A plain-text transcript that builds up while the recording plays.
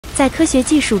在科学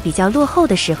技术比较落后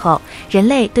的时候，人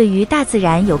类对于大自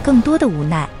然有更多的无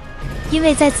奈。因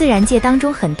为在自然界当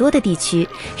中很多的地区，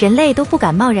人类都不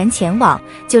敢贸然前往，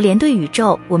就连对宇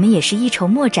宙我们也是一筹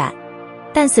莫展。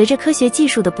但随着科学技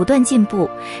术的不断进步，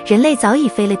人类早已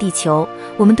飞了地球，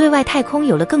我们对外太空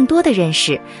有了更多的认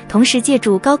识，同时借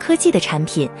助高科技的产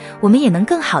品，我们也能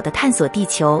更好地探索地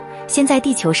球。现在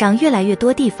地球上越来越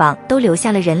多地方都留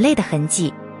下了人类的痕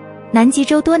迹。南极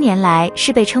洲多年来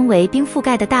是被称为冰覆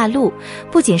盖的大陆，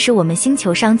不仅是我们星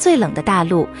球上最冷的大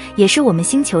陆，也是我们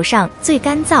星球上最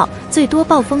干燥、最多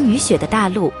暴风雨雪的大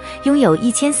陆，拥有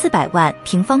1400万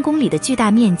平方公里的巨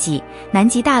大面积。南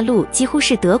极大陆几乎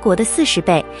是德国的40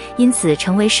倍，因此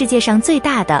成为世界上最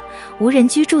大的无人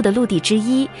居住的陆地之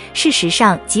一。事实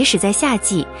上，即使在夏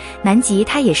季，南极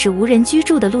它也是无人居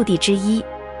住的陆地之一。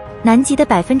南极的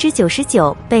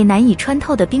99%被难以穿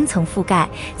透的冰层覆盖，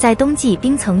在冬季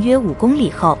冰层约5公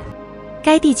里后，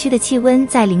该地区的气温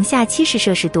在零下70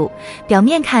摄氏度，表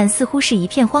面看似乎是一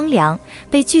片荒凉。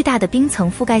被巨大的冰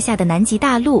层覆盖下的南极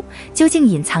大陆，究竟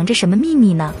隐藏着什么秘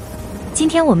密呢？今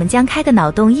天我们将开个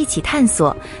脑洞，一起探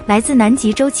索来自南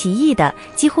极洲奇异的、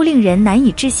几乎令人难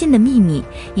以置信的秘密，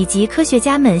以及科学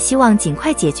家们希望尽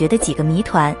快解决的几个谜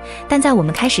团。但在我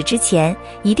们开始之前，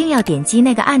一定要点击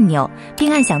那个按钮，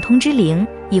并按响通知铃，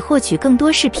以获取更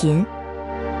多视频。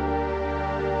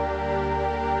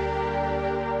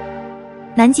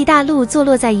南极大陆坐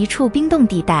落在一处冰冻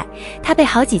地带，它被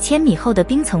好几千米厚的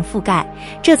冰层覆盖，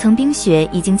这层冰雪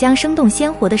已经将生动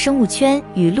鲜活的生物圈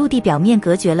与陆地表面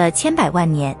隔绝了千百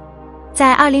万年。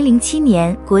在2007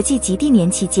年国际极地年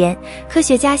期间，科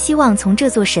学家希望从这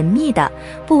座神秘的、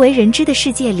不为人知的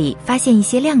世界里发现一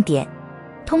些亮点。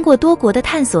通过多国的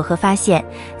探索和发现，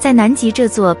在南极这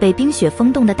座被冰雪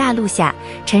封冻的大陆下，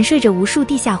沉睡着无数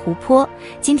地下湖泊。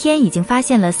今天已经发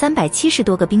现了370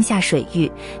多个冰下水域。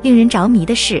令人着迷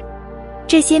的是，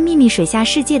这些秘密水下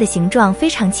世界的形状非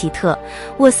常奇特。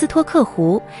沃斯托克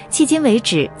湖，迄今为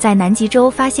止在南极洲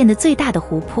发现的最大的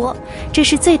湖泊，这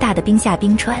是最大的冰下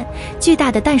冰川。巨大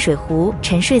的淡水湖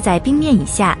沉睡在冰面以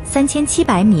下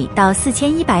3700米到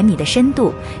4100米的深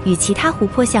度，与其他湖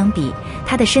泊相比，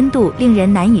它的深度令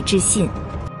人难以置信。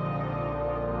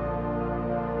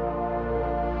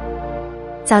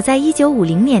早在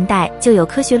1950年代就有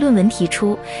科学论文提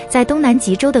出，在东南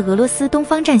极洲的俄罗斯东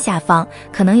方站下方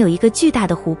可能有一个巨大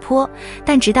的湖泊，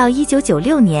但直到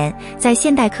1996年，在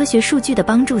现代科学数据的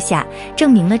帮助下，证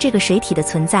明了这个水体的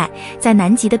存在。在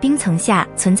南极的冰层下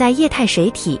存在液态水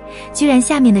体，居然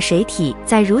下面的水体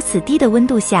在如此低的温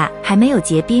度下还没有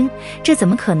结冰，这怎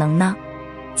么可能呢？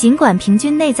尽管平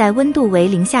均内在温度为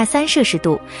零下3摄氏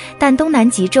度，但东南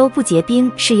极洲不结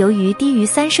冰是由于低于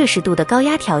3摄氏度的高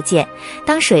压条件。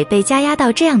当水被加压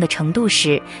到这样的程度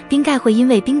时，冰盖会因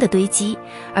为冰的堆积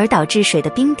而导致水的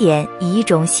冰点以一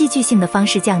种戏剧性的方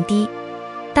式降低。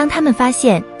当他们发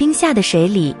现冰下的水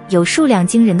里有数量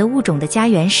惊人的物种的家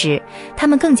园时，他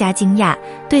们更加惊讶。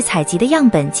对采集的样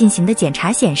本进行的检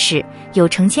查显示，有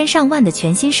成千上万的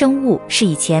全新生物是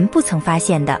以前不曾发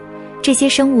现的。这些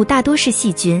生物大多是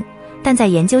细菌，但在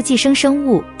研究寄生生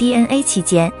物 DNA 期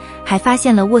间，还发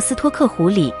现了沃斯托克湖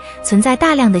里存在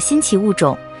大量的新奇物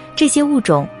种，这些物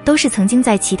种都是曾经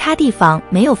在其他地方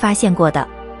没有发现过的。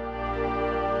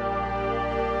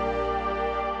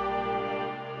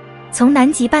从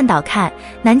南极半岛看，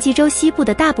南极洲西部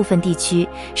的大部分地区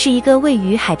是一个位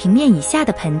于海平面以下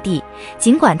的盆地，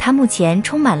尽管它目前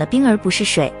充满了冰而不是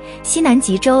水。西南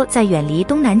极洲在远离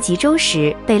东南极洲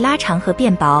时被拉长和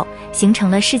变薄，形成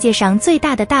了世界上最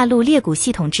大的大陆裂谷系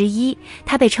统之一，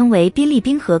它被称为宾利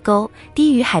冰河沟，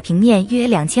低于海平面约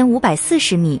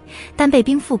2540米，但被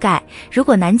冰覆盖。如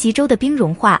果南极洲的冰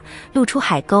融化，露出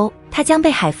海沟，它将被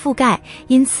海覆盖，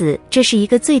因此这是一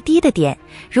个最低的点。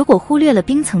如果忽略了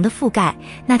冰层的覆盖，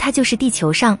那它就是地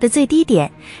球上的最低点。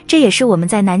这也是我们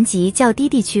在南极较低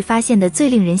地区发现的最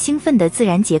令人兴奋的自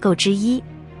然结构之一。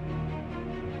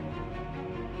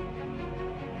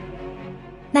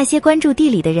那些关注地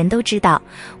理的人都知道，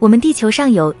我们地球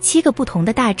上有7个不同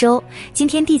的大洲。今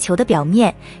天地球的表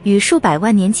面与数百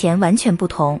万年前完全不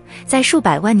同。在数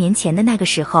百万年前的那个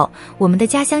时候，我们的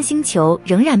家乡星球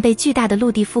仍然被巨大的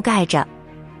陆地覆盖着。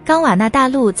冈瓦纳大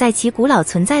陆在其古老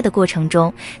存在的过程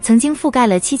中，曾经覆盖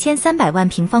了7300万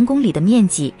平方公里的面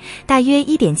积。大约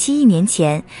1.7亿年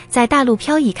前，在大陆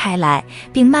漂移开来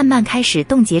并慢慢开始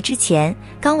冻结之前，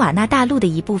冈瓦纳大陆的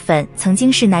一部分曾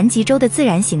经是南极洲的自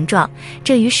然形状，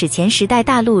这与史前时代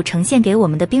大陆呈现给我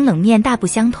们的冰冷面大不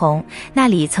相同。那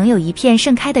里曾有一片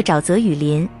盛开的沼泽雨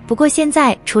林，不过现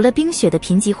在除了冰雪的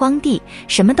贫瘠荒地，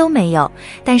什么都没有。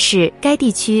但是该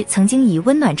地区曾经以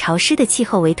温暖潮湿的气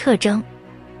候为特征。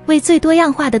为最多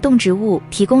样化的动植物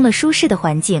提供了舒适的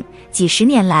环境。几十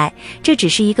年来，这只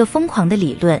是一个疯狂的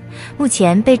理论，目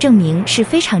前被证明是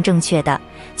非常正确的。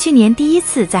去年第一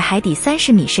次在海底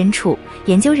30米深处，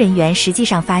研究人员实际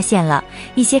上发现了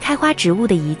一些开花植物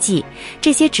的遗迹，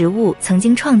这些植物曾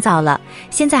经创造了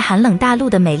现在寒冷大陆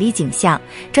的美丽景象。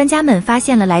专家们发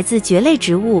现了来自蕨类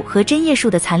植物和针叶树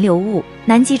的残留物。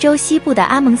南极洲西部的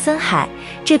阿蒙森海，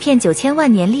这片9000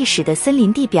万年历史的森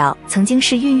林地表，曾经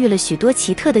是孕育了许多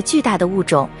奇特的巨大的物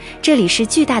种。这里是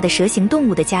巨大的蛇形动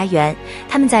物的家园，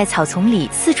它们在草丛里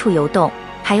四处游动，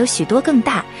还有许多更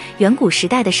大、远古时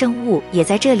代的生物也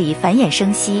在这里繁衍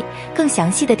生息。更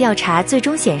详细的调查最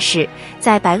终显示，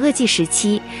在白垩纪时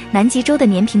期，南极洲的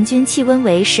年平均气温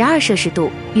为12摄氏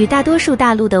度，与大多数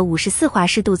大陆的54华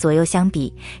氏度左右相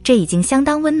比，这已经相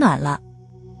当温暖了。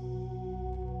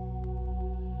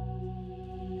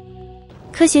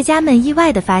科学家们意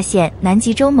外地发现，南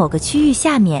极洲某个区域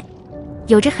下面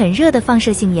有着很热的放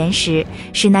射性岩石，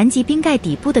使南极冰盖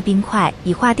底部的冰块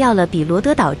已化掉了比罗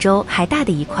德岛州还大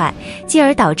的一块，继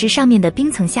而导致上面的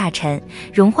冰层下沉。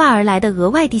融化而来的额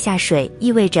外地下水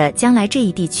意味着将来这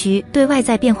一地区对外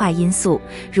在变化因素，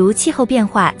如气候变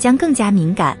化将更加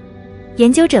敏感。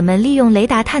研究者们利用雷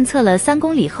达探测了3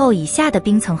公里厚以下的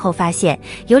冰层后发现，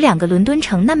有2个伦敦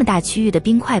城那么大区域的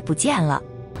冰块不见了。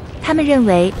他们认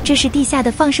为这是地下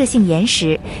的放射性岩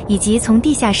石以及从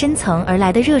地下深层而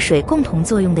来的热水共同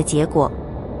作用的结果。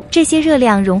这些热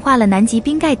量融化了南极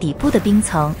冰盖底部的冰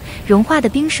层，融化的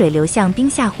冰水流向冰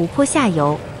下湖泊下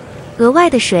游。额外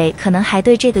的水可能还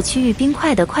对这个区域冰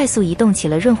块的快速移动起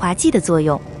了润滑剂的作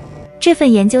用。这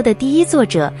份研究的第一作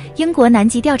者，英国南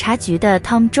极调查局的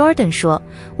Tom Jordan 说，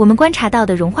我们观察到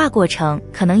的融化过程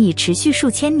可能已持续数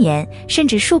千年，甚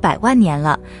至数百万年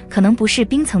了，可能不是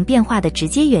冰层变化的直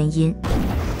接原因。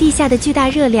地下的巨大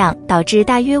热量导致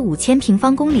大约5000平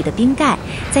方公里的冰盖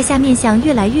在下面向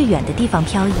越来越远的地方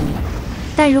漂移。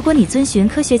但如果你遵循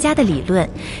科学家的理论，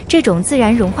这种自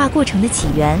然融化过程的起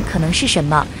源可能是什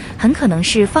么？很可能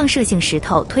是放射性石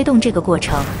头推动这个过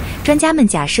程。专家们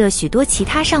假设许多其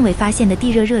他尚未发现的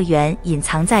地热热源隐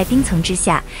藏在冰层之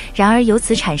下，然而由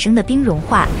此产生的冰融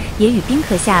化也与冰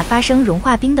壳下发生融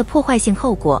化冰的破坏性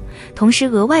后果。同时，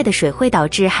额外的水会导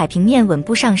致海平面稳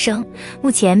步上升，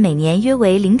目前每年约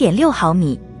为 0.6毫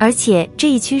米，而且这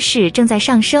一趋势正在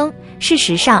上升。事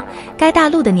实上，该大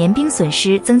陆的年冰损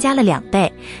失增加了2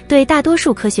倍。对大多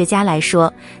数科学家来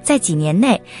说，在几年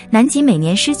内，南极每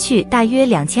年失去大约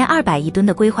2200亿吨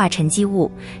的硅化沉积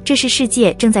物，这是世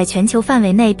界正在全球范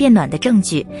围内变暖的证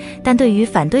据。但对于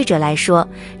反对者来说，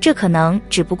这可能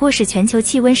只不过是全球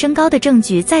气温升高的证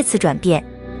据再次转变。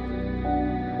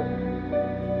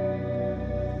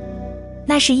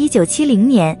那是1970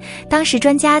年，当时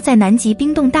专家在南极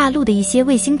冰冻大陆的一些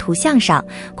卫星图像上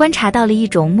观察到了一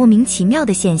种莫名其妙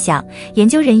的现象。研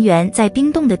究人员在冰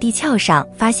冻的地壳上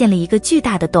发现了一个巨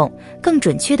大的洞，更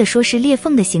准确地说是裂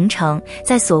缝的形成，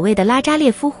在所谓的拉扎列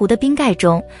夫湖的冰盖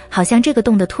中，好像这个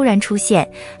洞的突然出现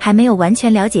还没有完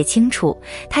全了解清楚，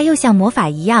它又像魔法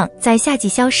一样在夏季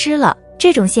消失了。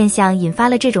这种现象引发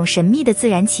了这种神秘的自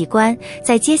然奇观，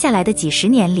在接下来的几十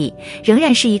年里仍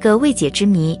然是一个未解之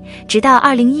谜，直到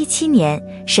2017年，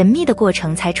神秘的过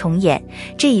程才重演。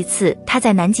这一次，它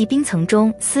在南极冰层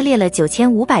中撕裂了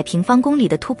9500平方公里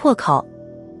的突破口。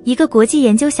一个国际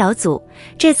研究小组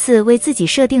这次为自己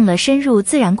设定了深入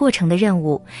自然过程的任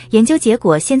务。研究结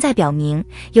果现在表明，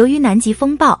由于南极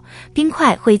风暴，冰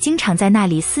块会经常在那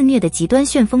里肆虐的极端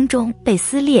旋风中被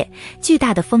撕裂，巨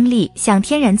大的风力像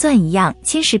天然钻一样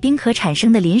侵蚀冰壳产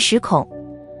生的临时孔。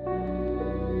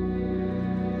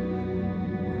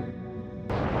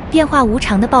变化无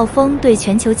常的暴风对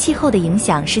全球气候的影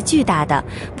响是巨大的，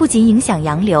不仅影响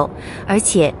洋流，而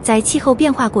且在气候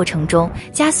变化过程中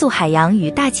加速海洋与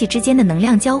大气之间的能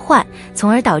量交换，从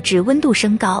而导致温度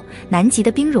升高。南极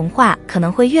的冰融化可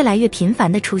能会越来越频繁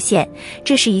地出现，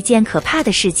这是一件可怕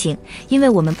的事情，因为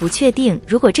我们不确定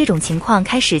如果这种情况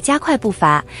开始加快步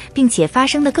伐，并且发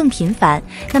生得更频繁，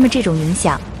那么这种影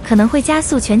响可能会加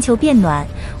速全球变暖。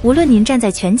无论您站在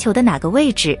全球的哪个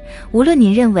位置，无论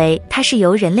您认为它是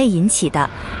由人类引起的，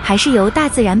还是由大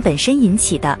自然本身引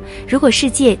起的，如果世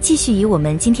界继续以我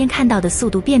们今天看到的速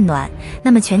度变暖，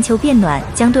那么全球变暖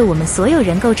将对我们所有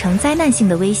人构成灾难性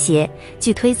的威胁。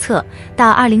据推测，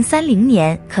到2030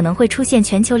年可能会出现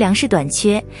全球粮食短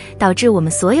缺，导致我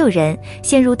们所有人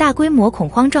陷入大规模恐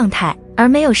慌状态，而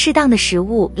没有适当的食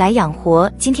物来养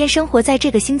活今天生活在这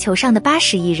个星球上的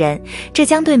80亿人，这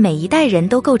将对每一代人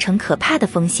都构成可怕的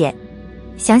风险。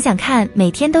想想看，每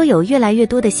天都有越来越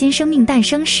多的新生命诞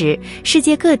生时，世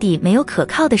界各地没有可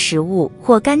靠的食物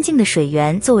或干净的水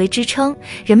源作为支撑，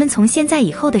人们从现在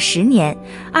以后的10年、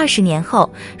20年后，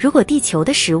如果地球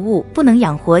的食物不能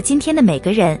养活今天的每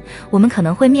个人，我们可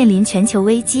能会面临全球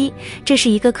危机，这是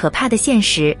一个可怕的现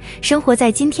实。生活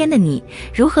在今天的你，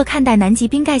如何看待南极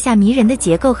冰盖下迷人的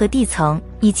结构和地层，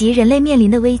以及人类面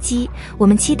临的危机？我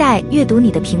们期待阅读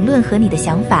你的评论和你的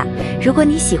想法。如果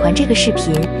你喜欢这个视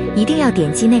频，一定要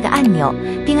点击那个按钮，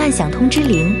并按响通知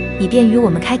铃，以便于我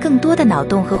们开更多的脑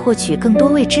洞和获取更多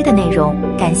未知的内容。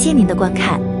感谢您的观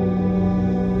看。